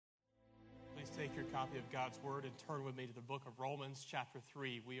take your copy of God's Word and turn with me to the book of Romans, chapter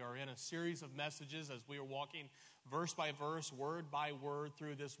 3. We are in a series of messages as we are walking verse by verse, word by word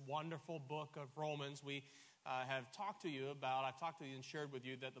through this wonderful book of Romans. I've talked to you and shared with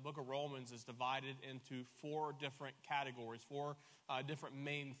you that the book of Romans is divided into four different categories, four different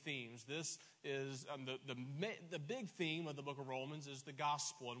main themes. This is the big theme of the book of Romans is the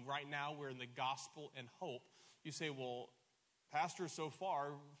gospel, and right now we're in the gospel and hope. You say, well, Pastor, so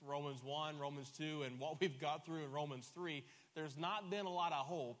far, Romans 1, Romans 2, and what we've got through in Romans 3, there's not been a lot of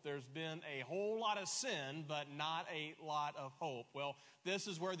hope. There's been a whole lot of sin, but not a lot of hope. Well, this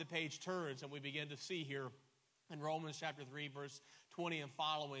is where the page turns, and we begin to see here in Romans chapter 3, verse 20 and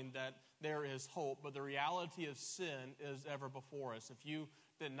following, that there is hope, but the reality of sin is ever before us. If you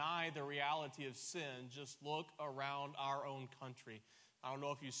deny the reality of sin, just look around our own country. I don't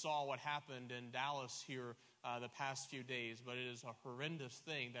know if you saw what happened in Dallas here the past few days, but it is a horrendous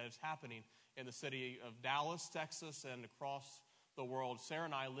thing that is happening in the city of Dallas, Texas, and across the world. Sarah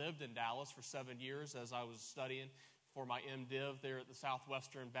and I lived in Dallas for 7 years as I was studying for my MDiv there at the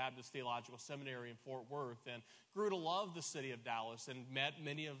Southwestern Baptist Theological Seminary in Fort Worth, and grew to love the city of Dallas and met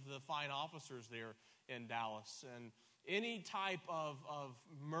many of the fine officers there in Dallas. And any type of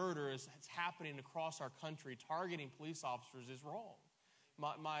murder that's happening across our country targeting police officers is wrong.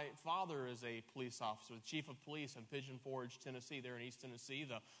 My father is a police officer, the chief of police in Pigeon Forge, Tennessee, there in East Tennessee,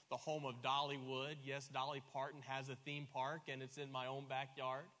 the home of Dollywood. Yes, Dolly Parton has a theme park, and it's in my own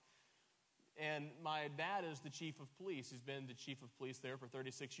backyard. And my dad is the chief of police. He's been the chief of police there for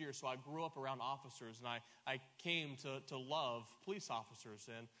 36 years. So I grew up around officers, and I came to love police officers.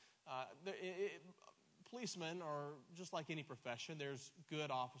 And policemen are just like any profession. There's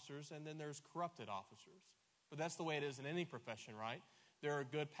good officers, and then there's corrupted officers. But that's the way it is in any profession, right? There are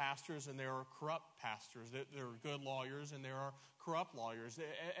good pastors and there are corrupt pastors. There are good lawyers and there are corrupt lawyers.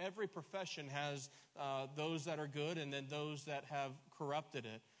 Every profession has those that are good and then those that have corrupted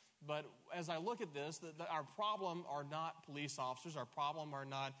it. But as I look at this, our problem are not police officers. Our problem are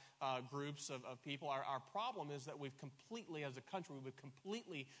not groups of people. Our problem is that we've completely, as a country, we've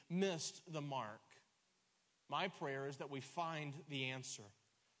completely missed the mark. My prayer is that we find the answer.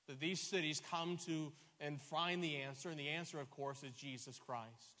 That these cities come to and find the answer, and the answer, of course, is Jesus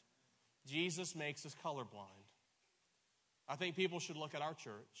Christ. Jesus makes us colorblind. I think people should look at our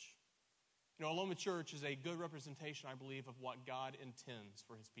church. You know, Aloma Church is a good representation, I believe, of what God intends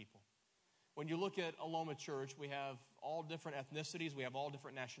for His people. When you look at Aloma Church, we have all different ethnicities, we have all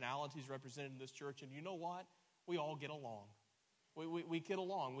different nationalities represented in this church, and you know what? We all get along. We get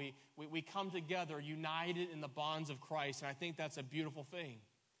along. We come together united in the bonds of Christ, and I think that's a beautiful thing.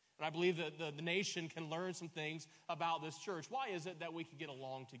 And I believe that the nation can learn some things about this church. Why is it that we can get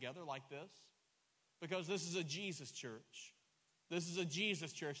along together like this? Because this is a Jesus church. This is a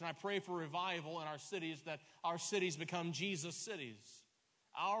Jesus church. And I pray for revival in our cities, that our cities become Jesus cities.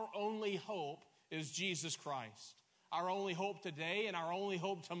 Our only hope is Jesus Christ. Our only hope today and our only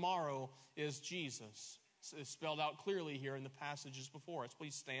hope tomorrow is Jesus. It's spelled out clearly here in the passages before us.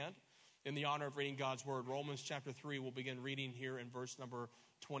 Please stand in the honor of reading God's Word. Romans chapter 3, we'll begin reading here in verse number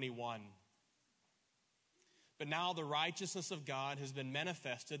 21. But now the righteousness of God has been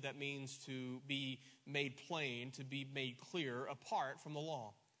manifested, that means to be made plain, to be made clear, apart from the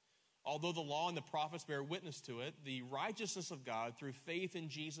law. Although the law and the prophets bear witness to it, the righteousness of God through faith in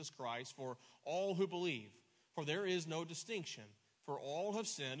Jesus Christ for all who believe. For there is no distinction, for all have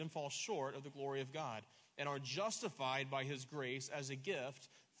sinned and fall short of the glory of God, and are justified by His grace as a gift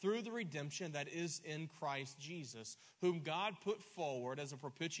through the redemption that is in Christ Jesus, whom God put forward as a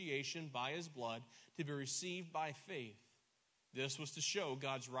propitiation by His blood to be received by faith. This was to show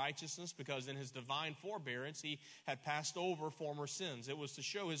God's righteousness, because in His divine forbearance He had passed over former sins. It was to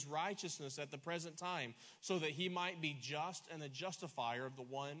show His righteousness at the present time, so that He might be just and the justifier of the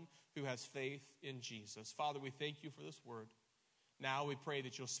one who has faith in Jesus. Father, we thank You for this word. Now we pray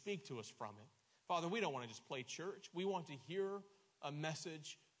that You'll speak to us from it. Father, we don't want to just play church. We want to hear a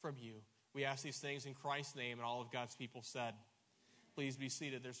message from You. We ask these things in Christ's name, and all of God's people said. Please be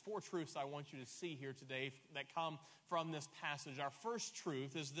seated. There's four truths I want you to see here today that come from this passage. Our first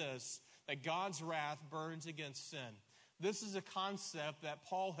truth is this, that God's wrath burns against sin. This is a concept that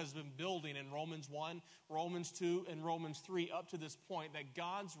Paul has been building in Romans 1, Romans 2, and Romans 3 up to this point, that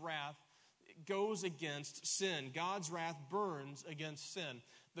God's wrath goes against sin. God's wrath burns against sin.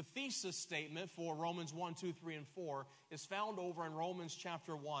 The thesis statement for Romans 1, 2, 3, and 4 is found over in Romans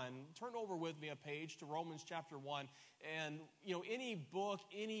chapter 1. Turn over with me a page to Romans chapter 1. And, any book,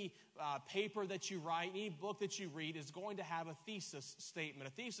 any paper that you write, any book that you read is going to have a thesis statement.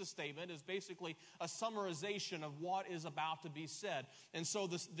 A thesis statement is basically a summarization of what is about to be said. And so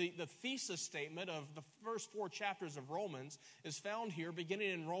the thesis statement of the first 4 chapters of Romans is found here,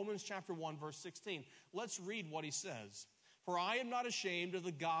 beginning in Romans chapter 1, verse 16. Let's read what he says. For I am not ashamed of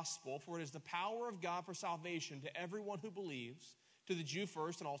the gospel, for it is the power of God for salvation to everyone who believes, to the Jew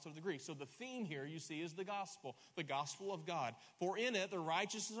first and also to the Greek. So the theme here, you see, is the gospel of God. For in it the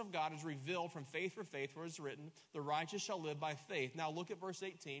righteousness of God is revealed from faith for faith, where it is written, the righteous shall live by faith. Now look at verse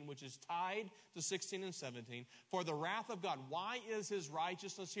 18, which is tied to 16 and 17. For the wrath of God, why is his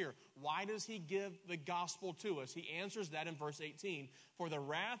righteousness here? Why does he give the gospel to us? He answers that in verse 18. For the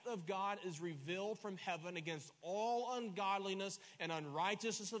wrath of God is revealed from heaven against all ungodliness and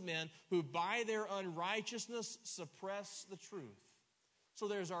unrighteousness of men, who by their unrighteousness suppress the truth. So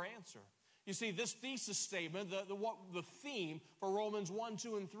there's our answer. You see, this thesis statement, the theme for Romans 1,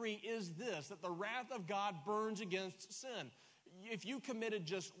 2, and 3 is this, that the wrath of God burns against sin. If you committed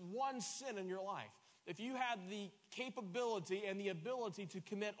just one sin in your life, if you had the capability and the ability to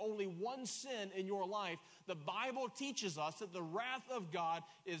commit only one sin in your life, the Bible teaches us that the wrath of God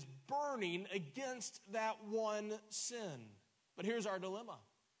is burning against that one sin. But here's our dilemma.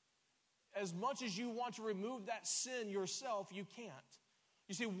 As much as you want to remove that sin yourself, you can't.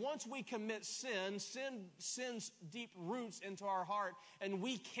 You see, once we commit sin sends deep roots into our heart, and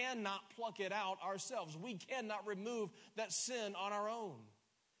we cannot pluck it out ourselves. We cannot remove that sin on our own.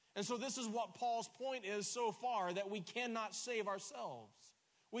 And so this is what Paul's point is so far, that we cannot save ourselves.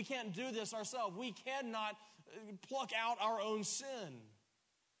 We can't do this ourselves. We cannot pluck out our own sin.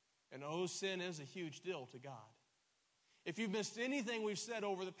 And sin is a huge deal to God. If you've missed anything we've said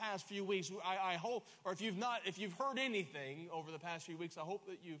over the past few weeks, I hope, or if you've heard anything over the past few weeks, I hope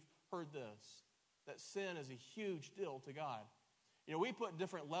that you've heard this, that sin is a huge deal to God. We put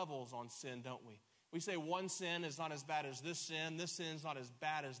different levels on sin, don't we? We say one sin is not as bad as this sin's not as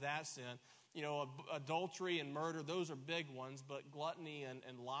bad as that sin. Adultery and murder, those are big ones, but gluttony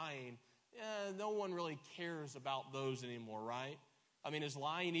and lying, no one really cares about those anymore, right? I mean, is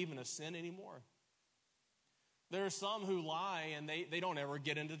lying even a sin anymore? There are some who lie and they don't ever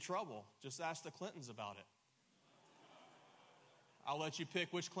get into trouble. Just ask the Clintons about it. I'll let you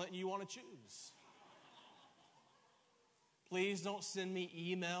pick which Clinton you want to choose. Please don't send me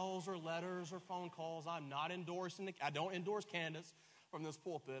emails or letters or phone calls. I don't endorse Candace from this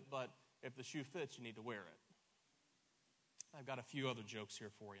pulpit, but if the shoe fits, you need to wear it. I've got a few other jokes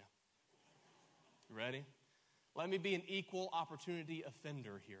here for you. You ready? Let me be an equal opportunity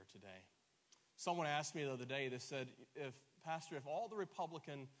offender here today. Someone asked me the other day, they said, Pastor, if all the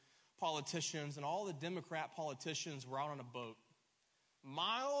Republican politicians and all the Democrat politicians were out on a boat,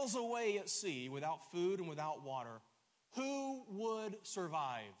 miles away at sea, without food and without water, who would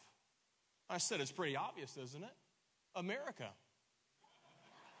survive? I said, it's pretty obvious, isn't it? America.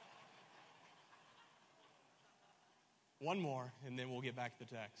 One more, and then we'll get back to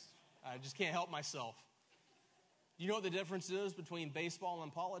the text. I just can't help myself. You know what the difference is between baseball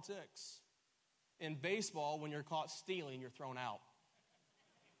and politics? In baseball, when you're caught stealing, you're thrown out.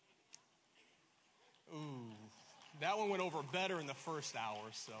 Ooh, that one went over better in the first hour,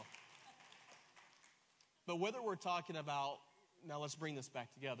 so. But whether we're talking about, now let's bring this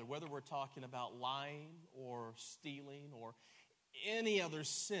back together, whether we're talking about lying or stealing or any other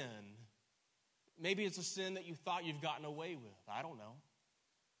sin, maybe it's a sin that you thought you've gotten away with. I don't know.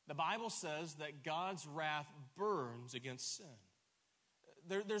 The Bible says that God's wrath burns against sin.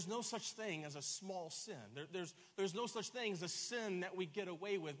 There's no such thing as a small sin. There's no such thing as a sin that we get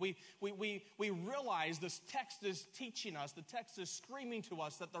away with. We realize this text is teaching us, the text is screaming to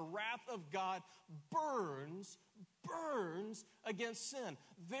us that the wrath of God burns against sin.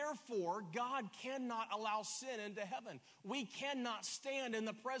 Therefore, God cannot allow sin into heaven. We cannot stand in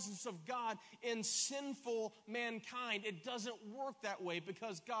the presence of God in sinful mankind. It doesn't work that way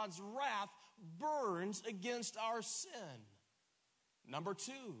because God's wrath burns against our sin. Number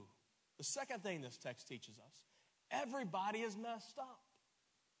 2, the second thing this text teaches us, everybody is messed up.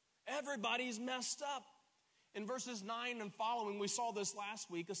 Everybody's messed up. In verses 9 and following, we saw this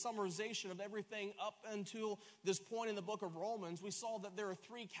last week, a summarization of everything up until this point in the book of Romans. We saw that there are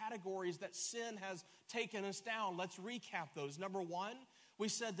 3 categories that sin has taken us down. Let's recap those. Number 1, we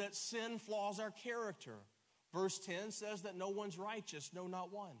said that sin flaws our character. Verse 10 says that no one's righteous, no,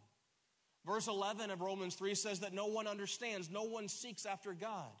 not one. Verse 11 of Romans 3 says that no one understands, no one seeks after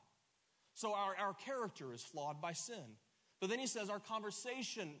God. So our character is flawed by sin. But then he says our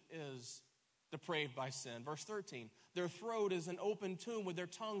conversation is depraved by sin. Verse 13, their throat is an open tomb. With their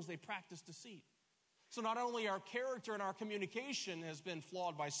tongues they practice deceit. So not only our character and our communication has been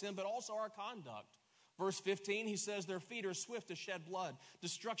flawed by sin, but also our conduct. Verse 15, he says their feet are swift to shed blood.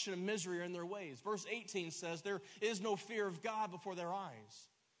 Destruction and misery are in their ways. Verse 18 says there is no fear of God before their eyes.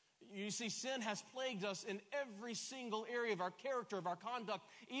 You see, sin has plagued us in every single area of our character, of our conduct,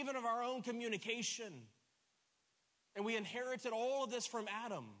 even of our own communication. And we inherited all of this from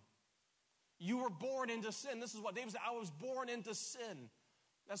Adam. You were born into sin. This is what David said, I was born into sin.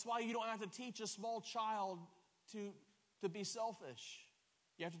 That's why you don't have to teach a small child to be selfish.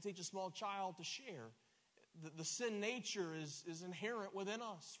 You have to teach a small child to share. The sin nature is inherent within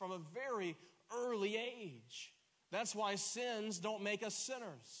us from a very early age. That's why sins don't make us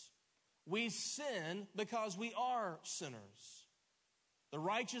sinners. We sin because we are sinners. The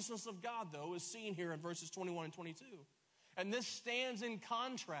righteousness of God, though, is seen here in verses 21 and 22. And this stands in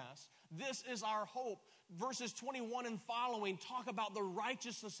contrast. This is our hope. Verses 21 and following talk about the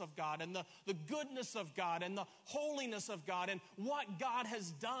righteousness of God and the goodness of God and the holiness of God and what God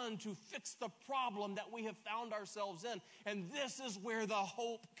has done to fix the problem that we have found ourselves in. And this is where the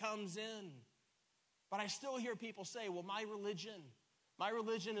hope comes in. But I still hear people say, well, my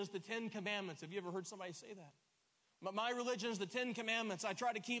religion is the 10 Commandments. Have you ever heard somebody say that? But my religion is the 10 Commandments. I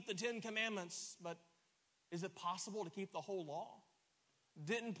try to keep the 10 Commandments. But is it possible to keep the whole law?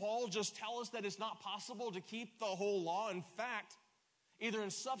 Didn't Paul just tell us that it's not possible to keep the whole law? In fact, either in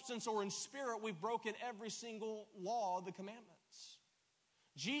substance or in spirit, we've broken every single law of the commandments.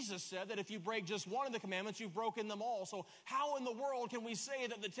 Jesus said that if you break just one of the commandments, you've broken them all. So how in the world can we say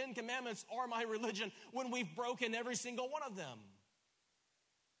that the 10 Commandments are my religion when we've broken every single one of them?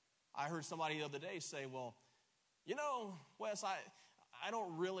 I heard somebody the other day say, well, you know, Wes, I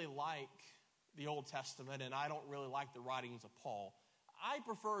don't really like the Old Testament and I don't really like the writings of Paul. I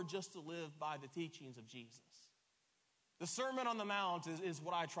prefer just to live by the teachings of Jesus. The Sermon on the Mount is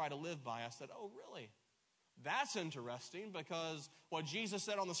what I try to live by. I said, oh, really? That's interesting because what Jesus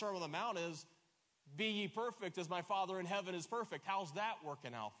said on the Sermon on the Mount is, be ye perfect as my Father in heaven is perfect. How's that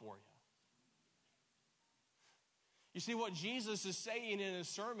working out for you? You see, what Jesus is saying in his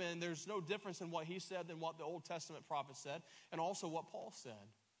sermon, there's no difference in what he said than what the Old Testament prophet said and also what Paul said.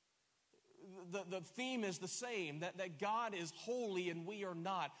 The theme is the same, that God is holy and we are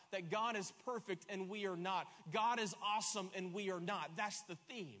not. That God is perfect and we are not. God is awesome and we are not. That's the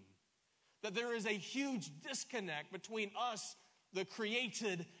theme. That there is a huge disconnect between us, the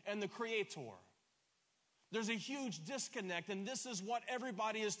created, and the creator. There's a huge disconnect, and this is what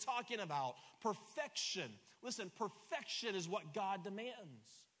everybody is talking about. Perfection. Listen, perfection is what God demands.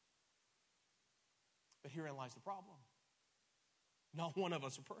 But herein lies the problem. Not one of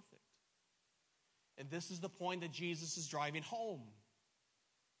us are perfect. And this is the point that Jesus is driving home.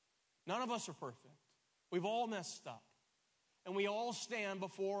 None of us are perfect. We've all messed up. And we all stand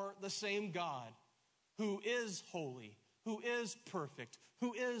before the same God who is holy, who is perfect,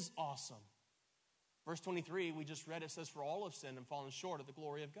 who is awesome. Verse 23, we just read, it says, for all have sinned and fallen short of the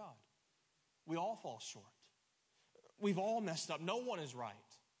glory of God. We all fall short. We've all messed up. No one is right.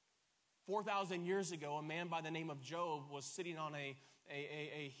 4,000 years ago, a man by the name of Job was sitting on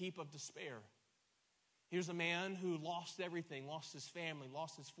a heap of despair. Here's a man who lost everything, lost his family,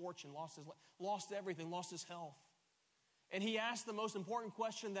 lost his fortune, lost everything, lost his health. And he asked the most important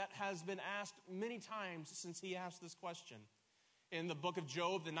question that has been asked many times since he asked this question. In the book of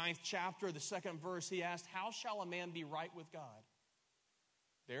Job, the 9th chapter, the 2nd verse, he asked, how shall a man be right with God?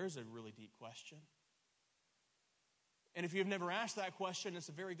 There's a really deep question. And if you've never asked that question, it's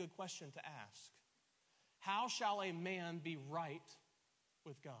a very good question to ask. How shall a man be right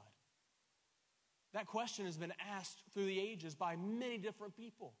with God? That question has been asked through the ages by many different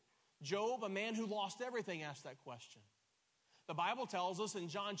people. Job, a man who lost everything, asked that question. The Bible tells us in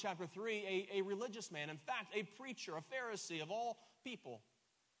John chapter 3, a religious man, in fact, a preacher, a Pharisee of all people,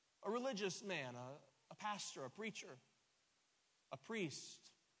 a religious man, a pastor, a preacher, a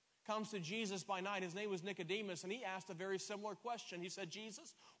priest, comes to Jesus by night. His name was Nicodemus, and he asked a very similar question. He said,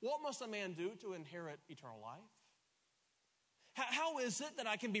 Jesus, what must a man do to inherit eternal life? How is it that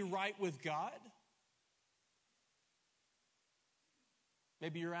I can be right with God?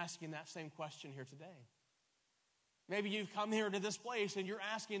 Maybe you're asking that same question here today. Maybe you've come here to this place and you're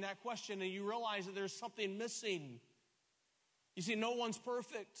asking that question and you realize that there's something missing. You see, no one's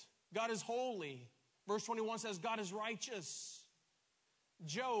perfect. God is holy. Verse 21 says God is righteous.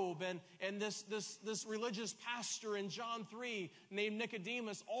 Job and this religious pastor in John 3 named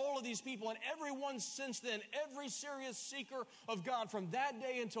Nicodemus, all of these people and everyone since then, every serious seeker of God from that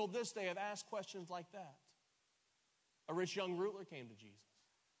day until this day have asked questions like that. A rich young ruler came to Jesus.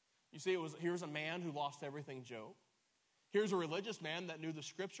 You see, here's a man who lost everything, Job. Here's a religious man that knew the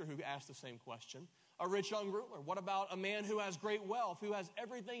scripture who asked the same question. A rich young ruler. What about a man who has great wealth, who has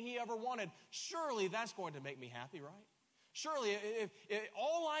everything he ever wanted? Surely that's going to make me happy, right? Surely if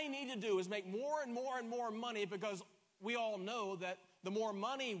all I need to do is make more and more and more money, because we all know that the more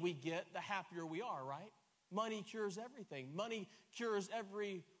money we get, the happier we are, right? Money cures everything. Money cures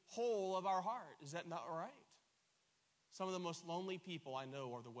every hole of our heart. Is that not right? Some of the most lonely people I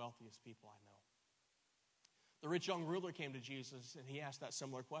know are the wealthiest people I know. The rich young ruler came to Jesus and he asked that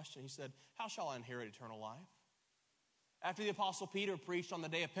similar question. He said, how shall I inherit eternal life? After the Apostle Peter preached on the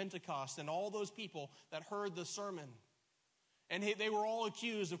day of Pentecost and all those people that heard the sermon, and they were all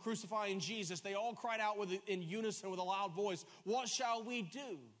accused of crucifying Jesus, they all cried out in unison with a loud voice, what shall we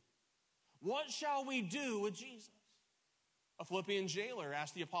do? What shall we do with Jesus? A Philippian jailer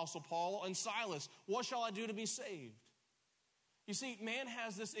asked the Apostle Paul and Silas, what shall I do to be saved? You see, man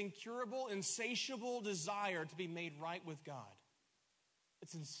has this incurable, insatiable desire to be made right with God.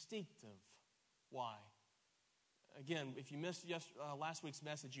 It's instinctive. Why? Again, if you missed last week's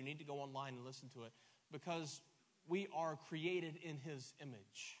message, you need to go online and listen to it, because we are created in His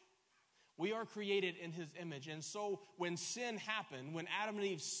image. We are created in His image. And so when sin happened, when Adam and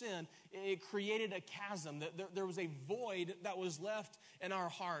Eve sinned, it created a chasm. There was a void that was left in our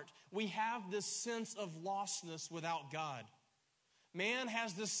heart. We have this sense of lostness without God. Man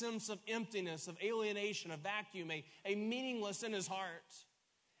has this sense of emptiness, of alienation, a vacuum, a meaningless in his heart.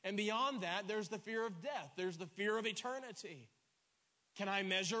 And beyond that, there's the fear of death. There's the fear of eternity. Can I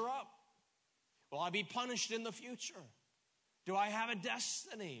measure up? Will I be punished in the future? Do I have a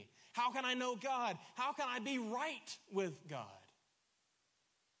destiny? How can I know God? How can I be right with God?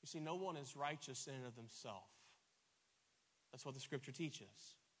 You see, no one is righteous in and of themselves. That's what the scripture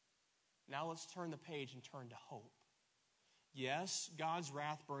teaches. Now let's turn the page and turn to hope. Yes, God's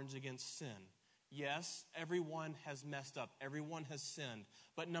wrath burns against sin. Yes, everyone has messed up. Everyone has sinned.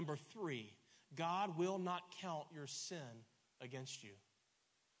 But number 3, God will not count your sin against you.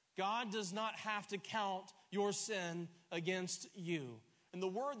 God does not have to count your sin against you. And the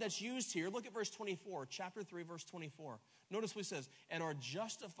word that's used here, look at verse 24, chapter 3, verse 24. Notice what it says, and are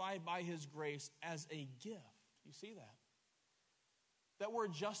justified by His grace as a gift. You see that? That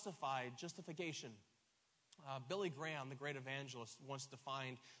word justified, justification. Billy Graham, the great evangelist, once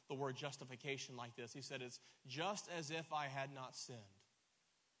defined the word justification like this. He said, it's just as if I had not sinned.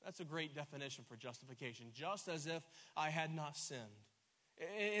 That's a great definition for justification. Just as if I had not sinned.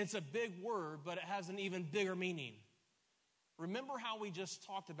 It's a big word, but it has an even bigger meaning. Remember how we just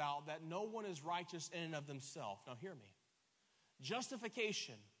talked about that no one is righteous in and of themselves. Now hear me.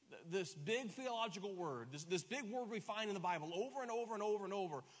 Justification, this big theological word, this big word we find in the Bible over and over and over and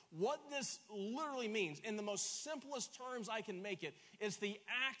over. What this literally means, in the most simplest terms I can make it, is the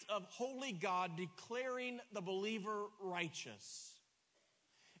act of holy God declaring the believer righteous.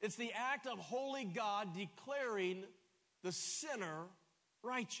 It's the act of holy God declaring the sinner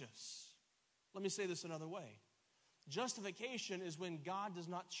righteous. Let me say this another way. Justification is when God does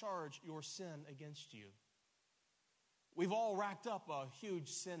not charge your sin against you. We've all racked up a huge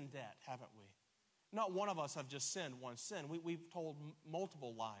sin debt, haven't we? Not one of us have just sinned one sin. We've told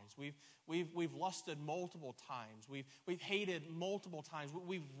multiple lies. We've lusted multiple times. We've hated multiple times.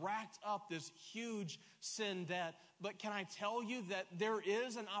 We've racked up this huge sin debt. But can I tell you that there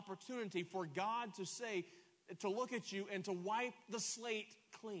is an opportunity for God to say, to look at you and to wipe the slate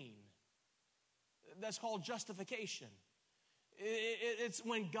clean. That's called justification. It's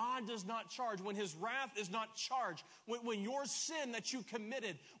when God does not charge, when His wrath is not charged, when your sin that you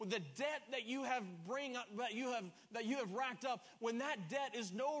committed, when the debt that you have racked up, when that debt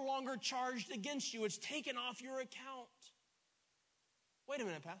is no longer charged against you, it's taken off your account. Wait a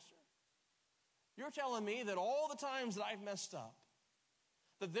minute, Pastor. You're telling me that all the times that I've messed up,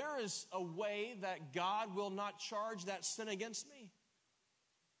 that there is a way that God will not charge that sin against me?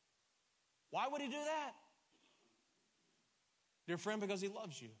 Why would He do that? Dear friend, because He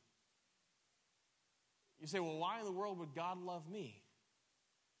loves you. You say, well, why in the world would God love me?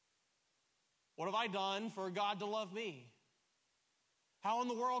 What have I done for God to love me? How in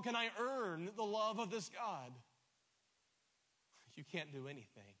the world can I earn the love of this God? You can't do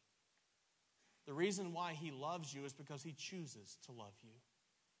anything. The reason why He loves you is because He chooses to love you.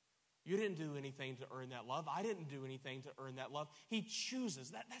 You didn't do anything to earn that love. I didn't do anything to earn that love. He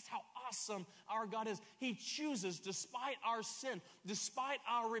chooses. That's how awesome our God is. He chooses, despite our sin, despite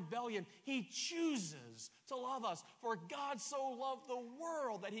our rebellion, He chooses to love us. For God so loved the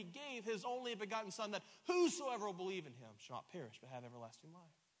world that He gave His only begotten Son, that whosoever will believe in Him shall not perish but have everlasting life.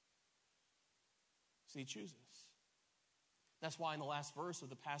 So He chooses. That's why in the last verse of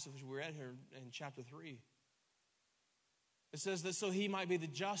the passage we read here in chapter 3, it says that so he might be the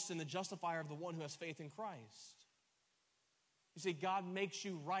just and the justifier of the one who has faith in Christ. You see, God makes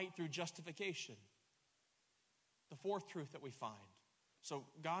you right through justification. The fourth truth that we find. So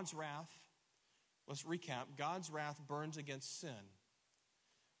God's wrath, let's recap. God's wrath burns against sin.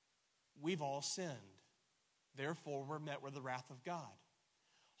 We've all sinned. Therefore, we're met with the wrath of God.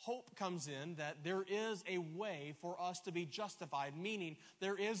 Hope comes in that there is a way for us to be justified, meaning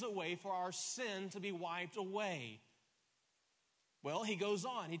there is a way for our sin to be wiped away. Well, he goes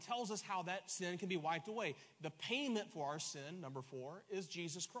on. He tells us how that sin can be wiped away. The payment for our sin, number 4, is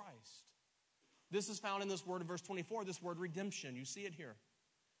Jesus Christ. This is found in this word in verse 24, this word redemption. You see it here.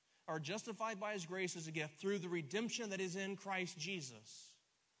 Are justified by his grace as a gift through the redemption that is in Christ Jesus.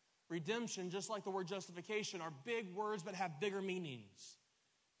 Redemption, just like the word justification, are big words but have bigger meanings.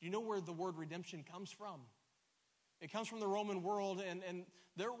 Do you know where the word redemption comes from? It comes from the Roman world, and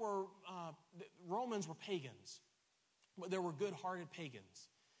there were, Romans were pagans. But there were good-hearted pagans.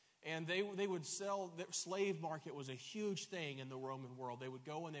 And they would sell, the slave market was a huge thing in the Roman world. They would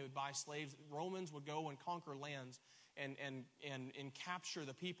go and they would buy slaves. Romans would go and conquer lands and capture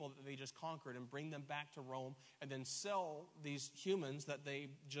the people that they just conquered and bring them back to Rome and then sell these humans that they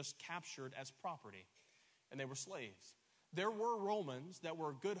just captured as property. And they were slaves. There were Romans that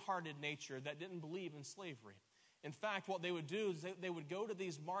were good-hearted nature that didn't believe in slavery. In fact, what they would do is they would go to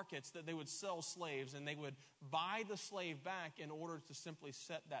these markets that they would sell slaves, and they would buy the slave back in order to simply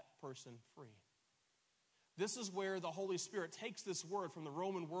set that person free. This is where the Holy Spirit takes this word from the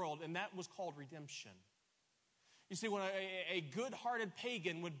Roman world, and that was called redemption. You see, when a good-hearted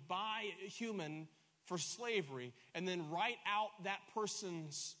pagan would buy a human for slavery and then write out that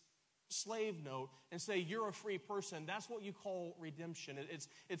person's slave note and say, you're a free person, that's what you call redemption.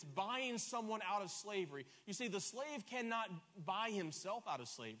 It's buying someone out of slavery. You see, the slave cannot buy himself out of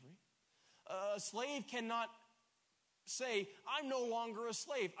slavery. A slave cannot say, I'm no longer a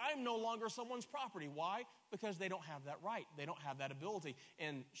slave. I'm no longer someone's property. Why? Because they don't have that right. They don't have that ability.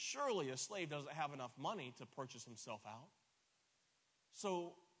 And surely a slave doesn't have enough money to purchase himself out.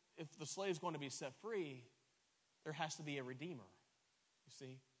 So if the slave's going to be set free, there has to be a redeemer, you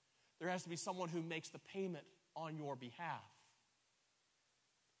see. There has to be someone who makes the payment on your behalf.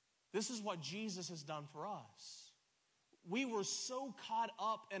 This is what Jesus has done for us. We were so caught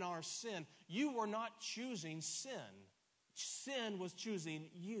up in our sin. You were not choosing sin. Sin was choosing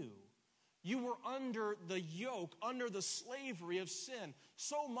you. You were under the yoke, under the slavery of sin.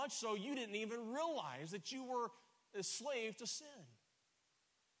 So much so you didn't even realize that you were a slave to sin.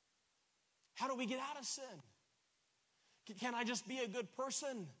 How do we get out of sin? Can I just be a good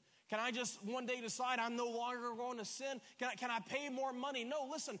person? Can I just one day decide I'm no longer going to sin? Can I pay more money? No,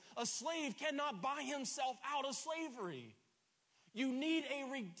 listen, a slave cannot buy himself out of slavery. You need a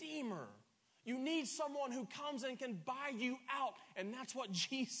redeemer. You need someone who comes and can buy you out. And that's what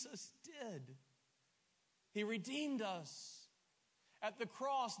Jesus did. He redeemed us. At the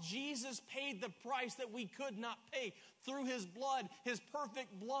cross, Jesus paid the price that we could not pay. Through his blood, his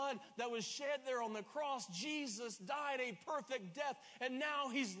perfect blood that was shed there on the cross, Jesus died a perfect death, and now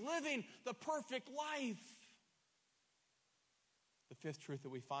he's living the perfect life. The fifth truth that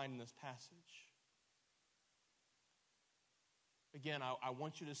we find in this passage. Again, I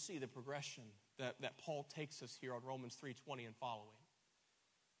want you to see the progression that Paul takes us here on Romans 3:20 and following.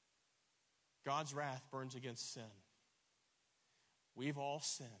 God's wrath burns against sin. We've all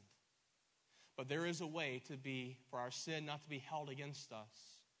sinned. But there is a way for our sin not to be held against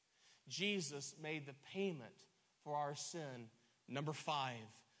us. Jesus made the payment for our sin. Number 5,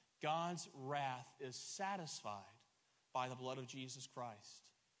 God's wrath is satisfied by the blood of Jesus Christ.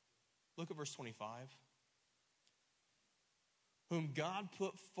 Look at verse 25. Whom God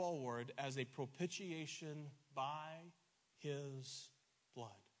put forward as a propitiation by his blood.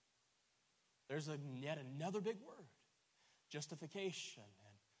 There's yet another big word. Justification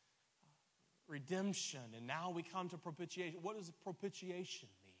and redemption. And now we come to propitiation. What does propitiation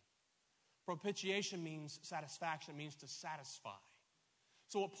mean? Propitiation means satisfaction. It means to satisfy.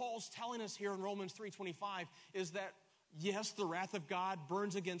 So what Paul's telling us here in Romans 3:25 is that, yes, the wrath of God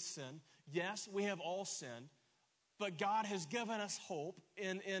burns against sin. Yes, we have all sinned. But God has given us hope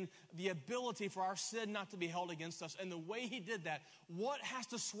in the ability for our sin not to be held against us. And the way he did that, what has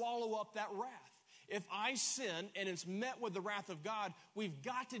to swallow up that wrath? If I sin and it's met with the wrath of God, we've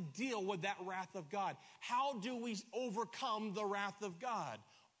got to deal with that wrath of God. How do we overcome the wrath of God?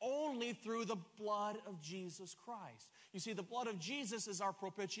 Only through the blood of Jesus Christ. You see, the blood of Jesus is our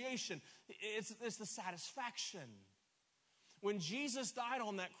propitiation. It's the satisfaction. When Jesus died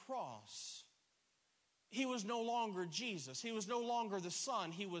on that cross, he was no longer Jesus. He was no longer the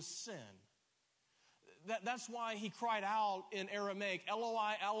Son. He was sin. That's why he cried out in Aramaic,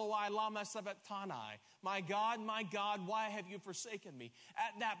 Eloi, Eloi, lama sabachthani. My God, why have you forsaken me?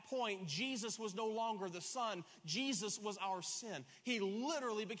 At that point, Jesus was no longer the Son. Jesus was our sin. He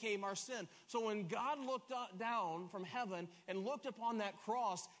literally became our sin. So when God looked down from heaven and looked upon that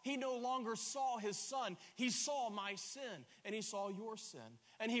cross, he no longer saw his Son. He saw my sin, and he saw your sin,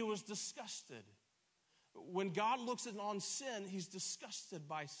 and he was disgusted. When God looks on sin, he's disgusted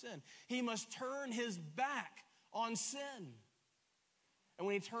by sin. He must turn his back on sin. And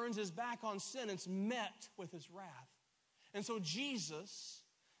when he turns his back on sin, it's met with his wrath. And so Jesus,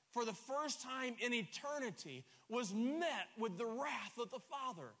 for the first time in eternity, was met with the wrath of the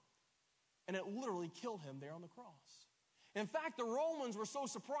Father. And it literally killed him there on the cross. In fact, the Romans were so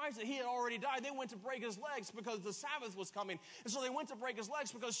surprised that he had already died, they went to break his legs because the Sabbath was coming. And so they went to break his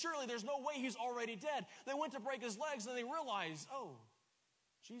legs because surely there's no way he's already dead. They went to break his legs and they realized, oh,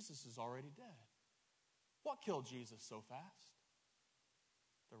 Jesus is already dead. What killed Jesus so fast?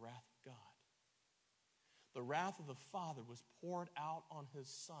 The wrath of God. The wrath of the Father was poured out on his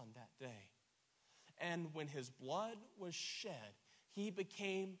Son that day. And when his blood was shed, he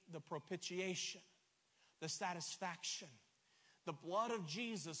became the propitiation, the satisfaction. The blood of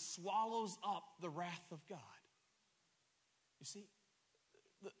Jesus swallows up the wrath of God. You see,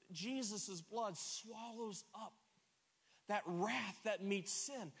 Jesus' blood swallows up that wrath that meets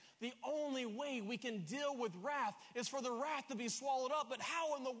sin. The only way we can deal with wrath is for the wrath to be swallowed up. But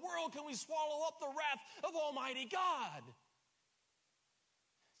how in the world can we swallow up the wrath of Almighty God?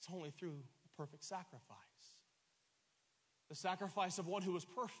 It's only through the perfect sacrifice. The sacrifice of one who was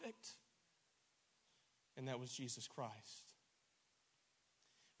perfect, and that was Jesus Christ.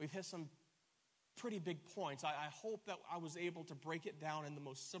 We've hit some pretty big points. I hope that I was able to break it down in the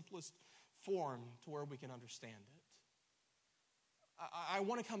most simplest form to where we can understand it. I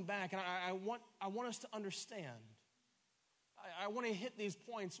want to come back, and I want us to understand. I want to hit these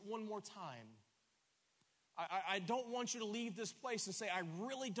points one more time. I don't want you to leave this place and say, I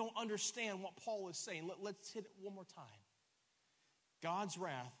really don't understand what Paul is saying. Let's hit it one more time. God's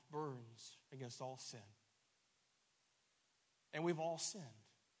wrath burns against all sin. And we've all sinned.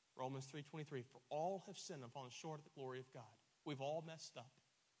 Romans 3:23, for all have sinned and fallen short of the glory of God. We've all messed up.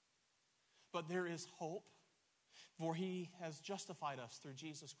 But there is hope, for he has justified us through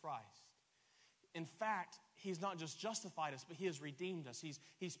Jesus Christ. In fact, he's not just justified us, but he has redeemed us.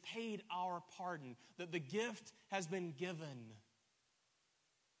 He's paid our pardon. That the gift has been given.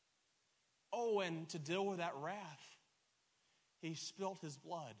 Oh, and to deal with that wrath, he spilt his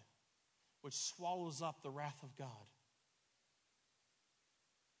blood, which swallows up the wrath of God.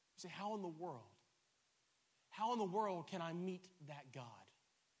 You say, how in the world can I meet that God?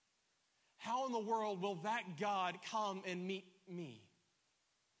 How in the world will that God come and meet me?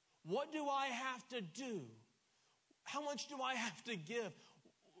 What do I have to do? How much do I have to give?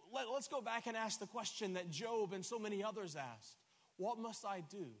 Let's go back and ask the question that Job and so many others asked. What must I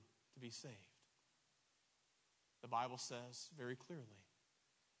do to be saved? The Bible says very clearly,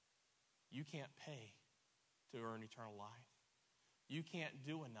 you can't pay to earn eternal life. You can't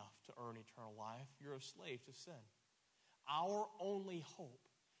do enough to earn eternal life. You're a slave to sin. Our only hope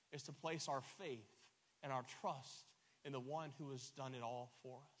is to place our faith and our trust in the one who has done it all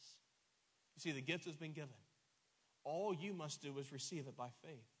for us. You see, the gift has been given. All you must do is receive it by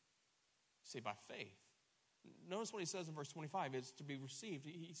faith. You say, by faith. Notice what he says in verse 25 is to be received.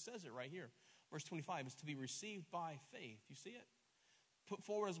 He says it right here. Verse 25 is to be received by faith. You see it? Put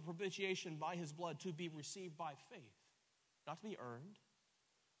forward as a propitiation by his blood to be received by faith. Not to be earned.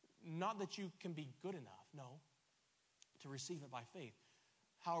 Not that you can be good enough. No. To receive it by faith.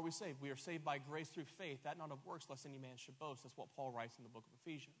 How are we saved? We are saved by grace through faith, that not of works, lest any man should boast. That's what Paul writes in the book of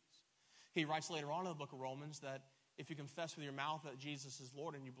Ephesians. He writes later on in the book of Romans that if you confess with your mouth that Jesus is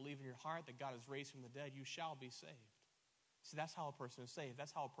Lord and you believe in your heart that God is raised from the dead, you shall be saved. See, that's how a person is saved.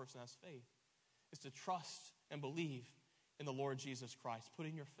 That's how a person has faith. It's to trust and believe in the Lord Jesus Christ,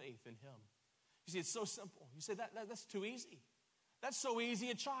 putting your faith in him. You see, it's so simple. You say, that's too easy. That's so easy,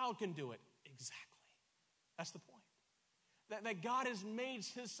 a child can do it. Exactly. That's the point. That God has made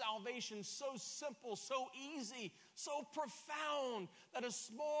his salvation so simple, so easy, so profound that a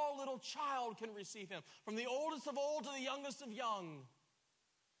small little child can receive him. From the oldest of old to the youngest of young.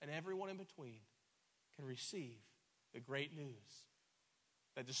 And everyone in between can receive the great news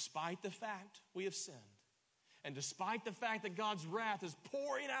that despite the fact we have sinned, and despite the fact that God's wrath is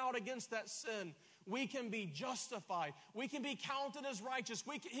pouring out against that sin, We can be justified. We can be counted as righteous.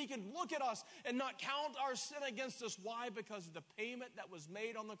 He can look at us and not count our sin against us. Why? Because of the payment that was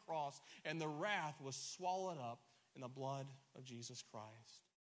made on the cross, and the wrath was swallowed up in the blood of Jesus Christ.